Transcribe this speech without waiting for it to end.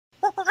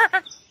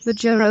The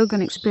Joe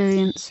Rogan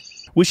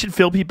Experience. We should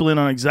fill people in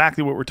on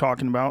exactly what we're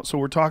talking about. So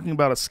we're talking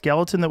about a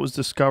skeleton that was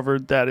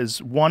discovered that is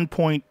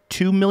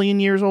 1.2 million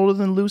years older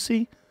than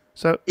Lucy.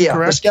 Is that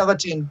correct? The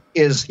skeleton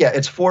is,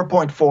 it's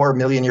 4.4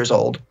 million years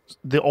old.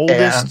 The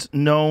oldest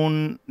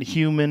known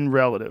human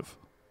relative.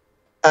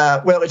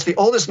 Well, it's the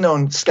oldest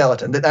known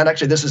skeleton. And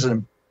actually, this is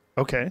an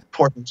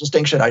important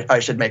distinction I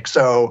should make.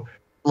 So,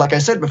 like I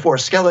said before,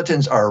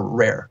 skeletons are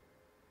rare.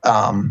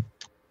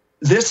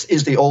 This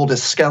is the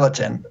oldest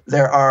skeleton.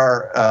 There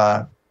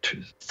are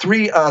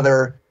 3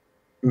 other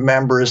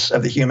members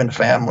of the human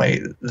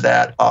family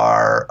that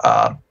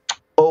are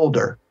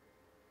older.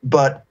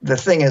 But the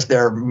thing is,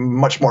 they're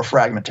much more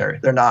fragmentary.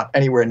 They're not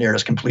anywhere near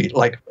as complete.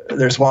 Like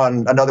there's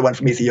another one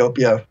from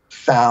Ethiopia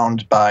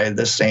found by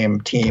the same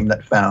team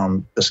that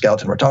found the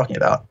skeleton we're talking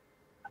about.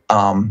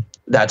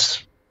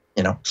 That's,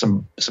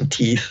 some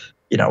teeth,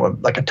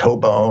 like a toe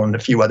bone, a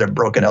few other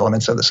broken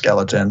elements of the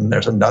skeleton.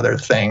 There's another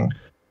thing,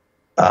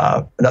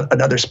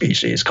 another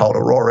species called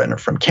Auroran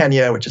from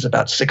Kenya, which is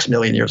about 6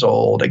 million years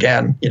old.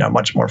 Again,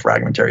 much more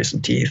fragmentary, some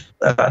teeth.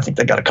 I think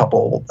they got a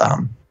couple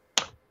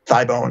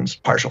thigh bones,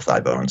 partial thigh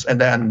bones.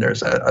 And then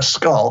there's a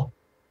skull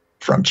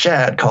from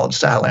Chad called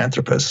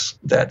Sahelanthropus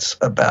that's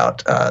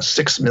about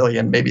 6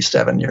 million, maybe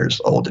 7 years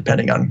old,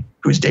 depending on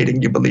whose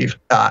dating you believe.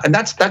 And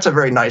that's a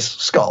very nice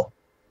skull,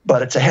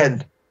 but it's a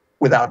head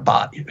without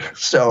body.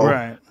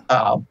 So,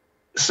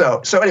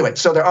 so anyway,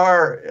 so there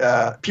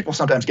are people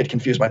sometimes get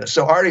confused by this.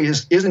 So Ardi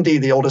is indeed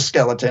the oldest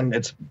skeleton.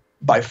 It's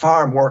by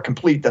far more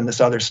complete than this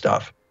other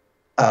stuff.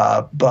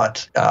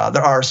 But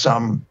there are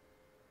some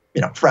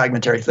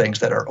fragmentary things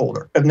that are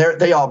older, and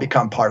they all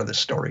become part of this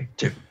story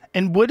too.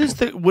 And what is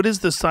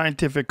the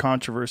scientific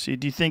controversy?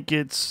 Do you think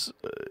is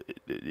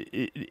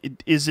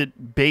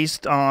it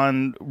based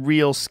on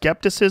real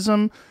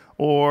skepticism,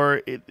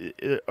 or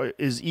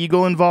is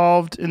ego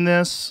involved in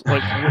this?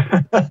 Like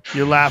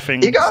you're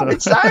laughing. Ego? So.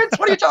 It's science.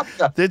 What are you talking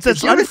about? It's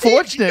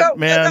unfortunate,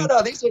 man.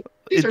 No.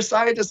 These are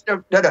scientists.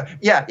 No.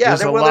 Yeah.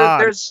 There's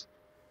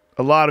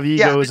a lot of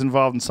ego is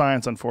involved in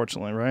science,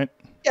 unfortunately, right?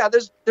 Yeah,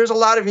 there's a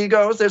lot of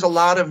egos. There's a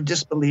lot of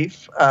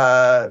disbelief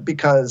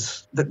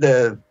because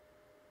the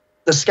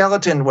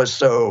skeleton was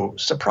so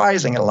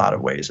surprising in a lot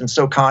of ways and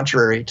so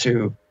contrary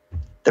to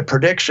the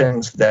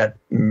predictions that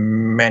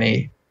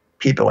many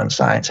people in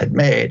science had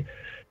made,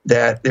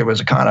 that there was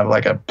a kind of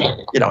like a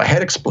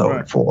head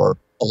explode for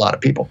a lot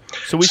of people.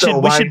 So we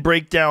should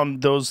break down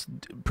those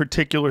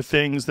particular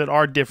things that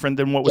are different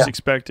than what was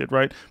expected,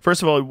 right?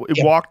 First of all, it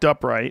walked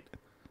upright.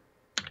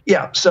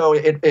 Yeah, so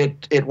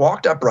it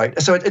walked upright.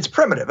 So it's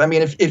primitive. I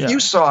mean, if you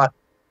saw it,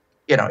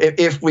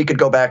 if we could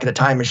go back in a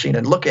time machine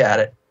and look at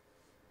it,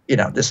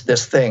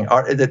 this thing,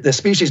 the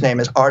species name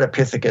is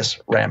Ardipithecus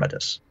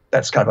ramidus.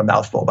 That's kind of a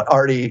mouthful, but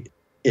Ardi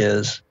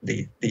is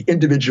the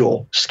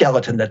individual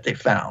skeleton that they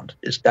found.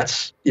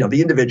 That's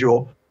the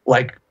individual,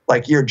 like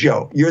you're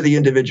Joe. You're the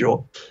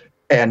individual,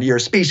 and your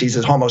species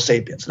is Homo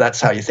sapiens. That's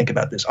how you think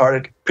about this.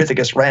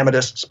 Ardipithecus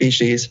ramidus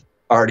species,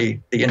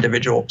 Ardi, the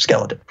individual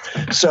skeleton.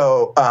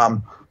 So,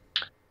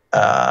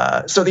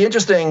 so the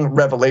interesting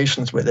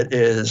revelations with it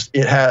is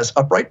it has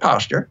upright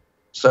posture,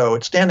 so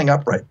it's standing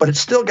upright, but it's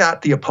still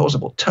got the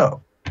opposable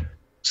toe.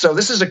 So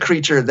this is a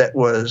creature that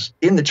was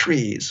in the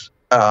trees,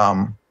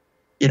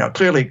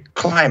 clearly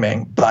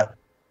climbing, but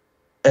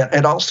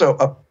and also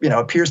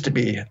appears to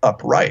be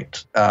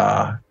upright,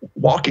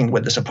 walking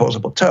with this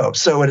opposable toe.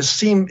 So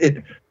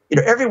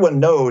everyone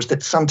knows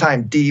that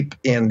sometime deep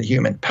in the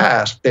human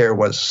past there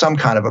was some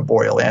kind of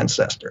arboreal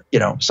ancestor,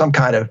 some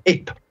kind of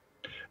ape.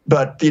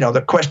 But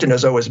the question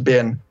has always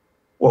been,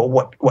 well,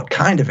 what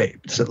kind of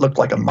ape? Does it look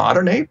like a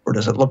modern ape, or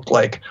does it look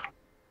like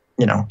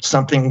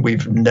something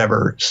we've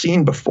never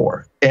seen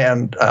before?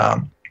 And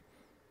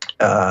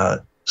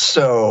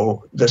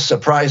so the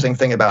surprising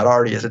thing about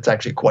Ardi is it's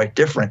actually quite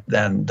different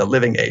than the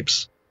living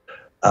apes.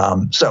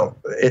 So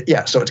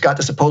it's got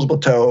this opposable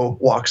toe,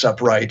 walks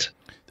upright.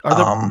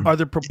 Are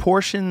the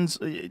proportions,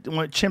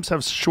 when chimps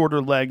have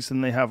shorter legs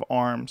than they have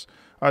arms,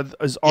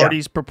 is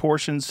Ardi's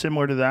proportions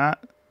similar to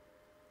that?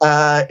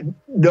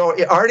 No,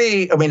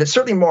 Ardi, I mean, it's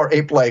certainly more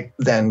ape-like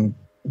than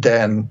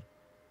any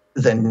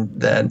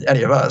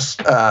of us.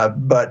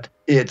 But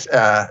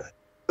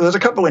there's a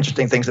couple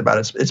interesting things about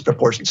its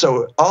proportions.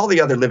 So all the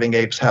other living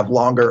apes have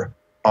longer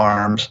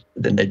arms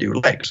than they do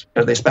legs,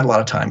 because they spend a lot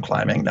of time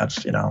climbing.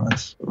 That's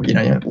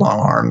long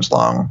arms,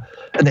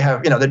 and they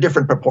have they're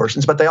different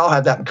proportions, but they all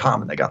have that in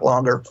common. They got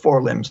longer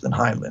forelimbs than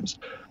hind limbs.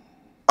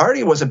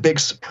 Ardi was a big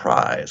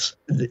surprise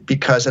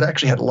because it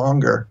actually had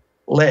longer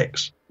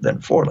legs than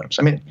forelimbs.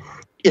 I mean,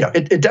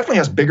 it definitely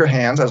has bigger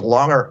hands, has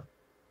longer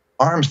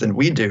arms than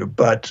we do,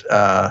 but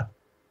that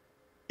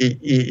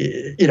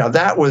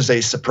was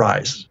a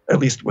surprise, at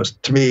least was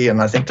to me,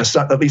 and I think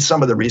to at least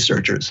some of the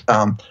researchers.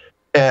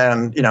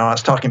 And I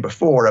was talking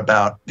before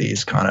about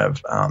these kind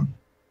of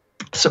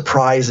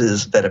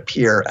surprises that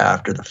appear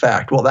after the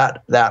fact. Well,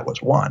 that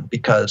was one,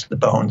 because the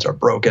bones are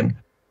broken.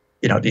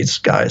 These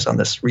guys on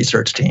this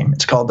research team,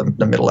 it's called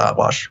the Middle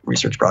Outwash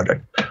Research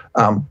Project.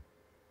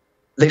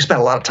 they spent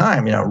a lot of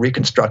time,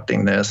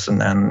 reconstructing this and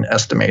then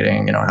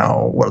estimating,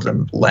 what are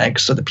the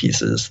lengths of the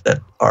pieces that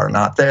are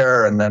not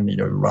there, and then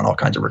run all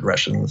kinds of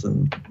regressions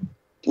and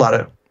a lot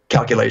of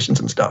calculations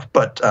and stuff.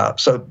 But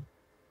so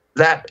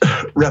that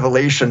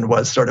revelation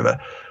was sort of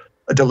a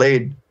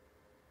delayed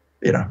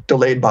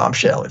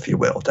bombshell, if you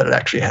will, that it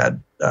actually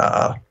had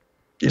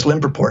these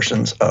limb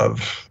proportions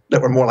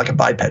that were more like a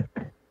biped.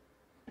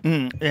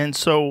 And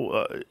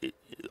so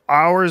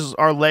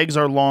our legs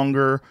are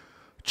longer.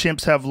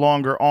 Chimps have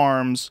longer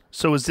arms.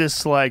 So is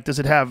this does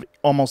it have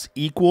almost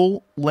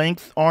equal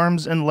length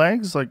arms and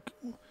legs? Jamie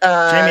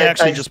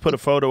actually just put a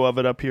photo of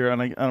it up here,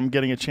 and I'm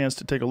getting a chance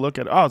to take a look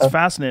at it. Oh, it's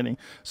fascinating.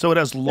 So it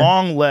has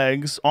long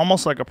legs,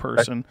 almost like a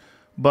person,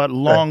 but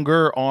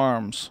longer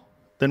arms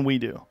than we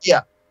do.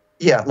 Yeah,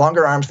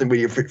 longer arms than we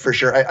do for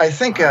sure. I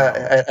think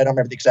I don't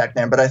remember the exact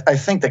name, but I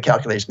think the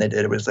calculation they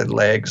did was that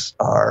legs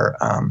are.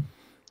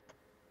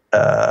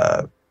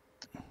 I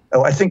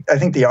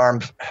think the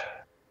arms.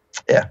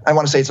 Yeah, I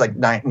want to say it's like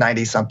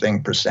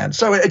 90-something%.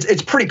 So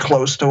it's pretty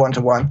close to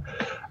 1-to-1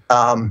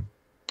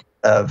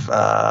 of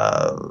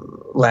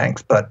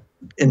length, but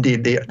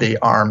indeed the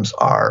arms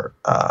are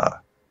a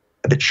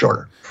bit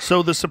shorter.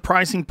 So the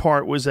surprising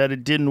part was that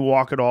it didn't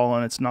walk at all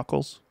on its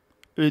knuckles,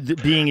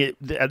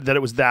 that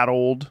it was that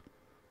old.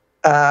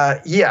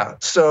 Yeah.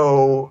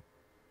 So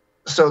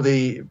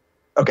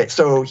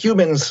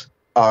humans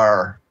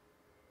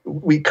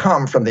we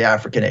come from the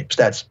African apes.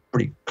 That's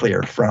pretty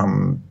clear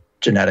from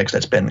genetics.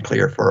 That's been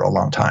clear for a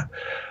long time.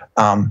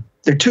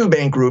 There are two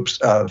main groups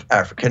of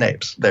African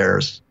apes.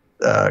 There's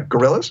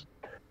gorillas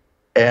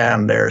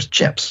and there's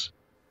chimps.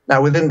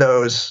 Now within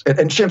those,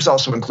 and chimps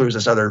also includes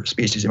this other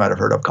species you might have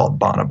heard of called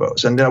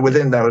bonobos. And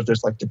within those,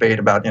 there's debate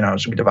about,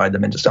 should we divide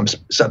them into some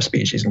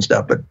subspecies and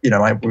stuff, but we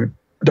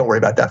don't worry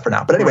about that for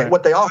now. But anyway,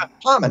 What they all have in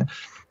common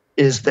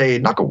is they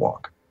knuckle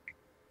walk.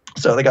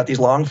 So they got these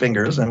long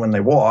fingers, and when they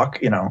walk,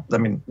 they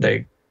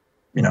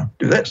do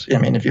this.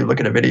 If you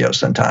look at a video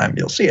sometime,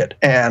 you'll see it.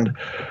 And,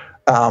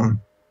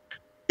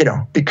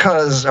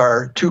 because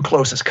our two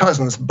closest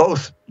cousins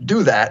both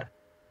do that,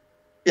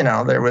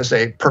 there was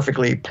a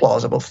perfectly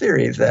plausible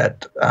theory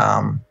that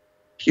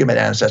human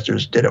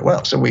ancestors did it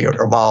well. So we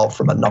evolved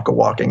from a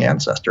knuckle-walking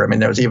ancestor.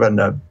 There was even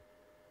a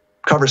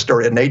cover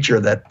story in Nature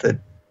that the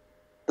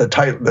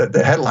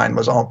headline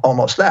was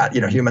almost that.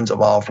 Humans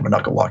evolved from a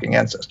knuckle-walking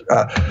ancestor.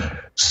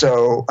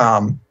 So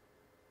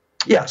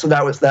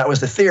that was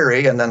the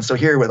theory. And then so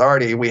here with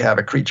Ardi, we have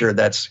a creature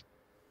that's,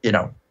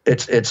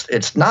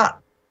 it's not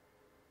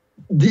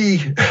the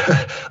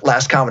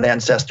last common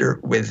ancestor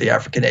with the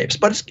African apes,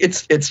 but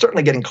it's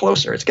certainly getting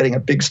closer. It's getting a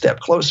big step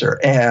closer.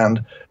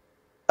 And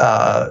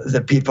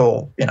the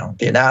people,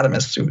 the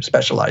anatomists who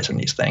specialize in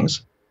these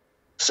things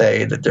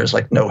say that there's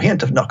no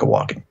hint of knuckle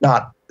walking.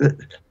 Not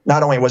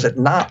only was it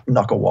not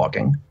knuckle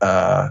walking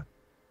to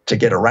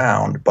get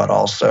around, but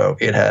also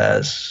it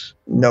has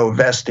no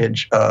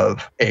vestige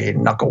of a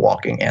knuckle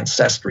walking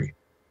ancestry.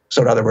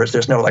 So in other words,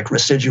 there's no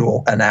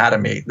residual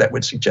anatomy that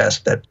would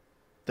suggest that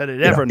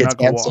it ever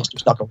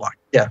knuckle walked.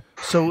 Yeah.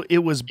 So it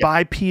was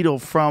bipedal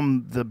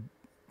from the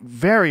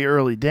very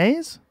early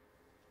days.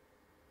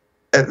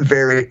 At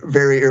very,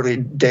 very early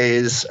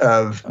days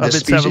of the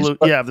species.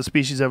 Of the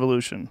species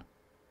evolution.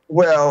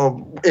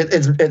 Well,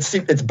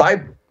 it's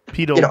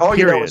bipedal. All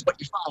you know is what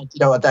you find.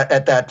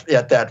 At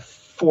that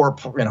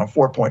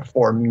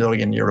 4.4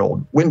 million year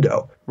old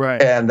window. Right.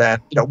 And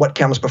then what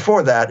comes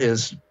before that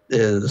is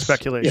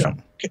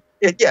speculation.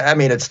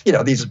 It's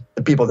these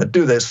the people that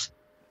do this.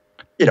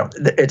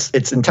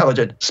 It's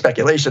intelligent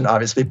speculation,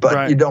 obviously,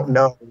 but you don't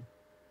know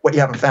what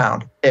you haven't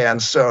found.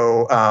 And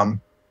so, now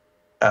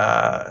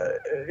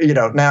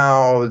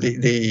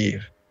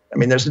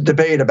there's a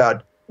debate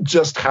about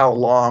just how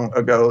long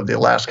ago the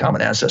last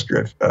common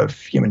ancestor of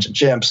humans and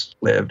chimps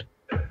lived.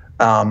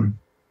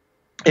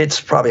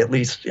 It's probably at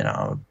least,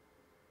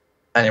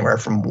 anywhere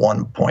from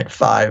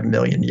 1.5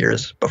 million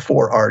years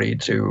before Ardi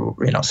to,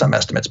 some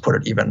estimates put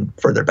it even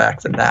further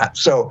back than that.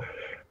 So,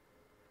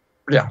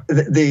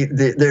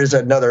 there's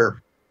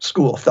another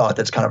school of thought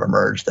that's kind of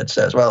emerged that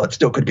says, well, it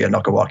still could be a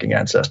knuckle-walking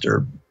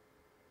ancestor,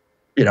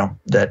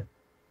 that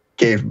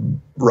gave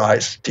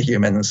rise to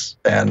humans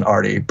and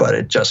Ardi, but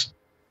it just,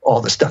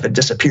 all the stuff had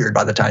disappeared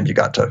by the time you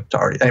got to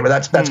Ardi. Anyway,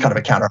 that's kind of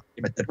a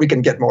counter-argument that we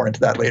can get more into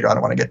that later. I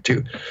don't want to get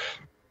too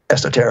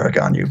esoteric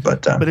on you,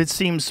 but it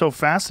seems so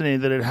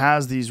fascinating that it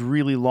has these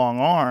really long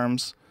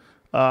arms,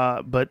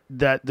 but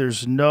that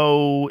there's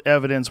no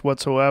evidence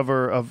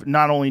whatsoever of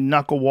not only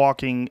knuckle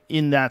walking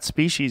in that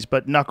species,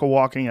 but knuckle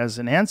walking as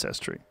an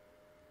ancestry.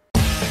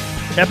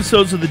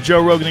 Episodes of the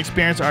Joe Rogan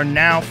Experience are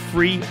now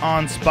free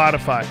on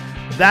Spotify.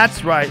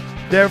 That's right,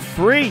 they're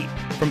free.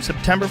 From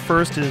September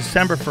 1st to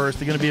December 1st,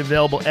 they're going to be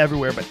available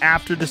everywhere. But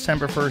after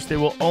December 1st, they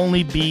will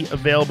only be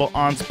available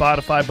on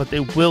Spotify, but they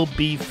will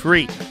be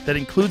free. That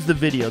includes the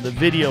video. The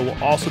video will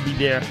also be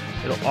there.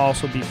 It'll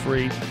also be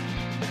free.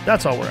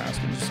 That's all we're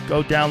asking. Just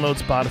go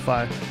download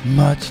Spotify.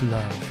 Much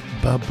love.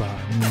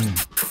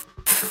 Bye-bye.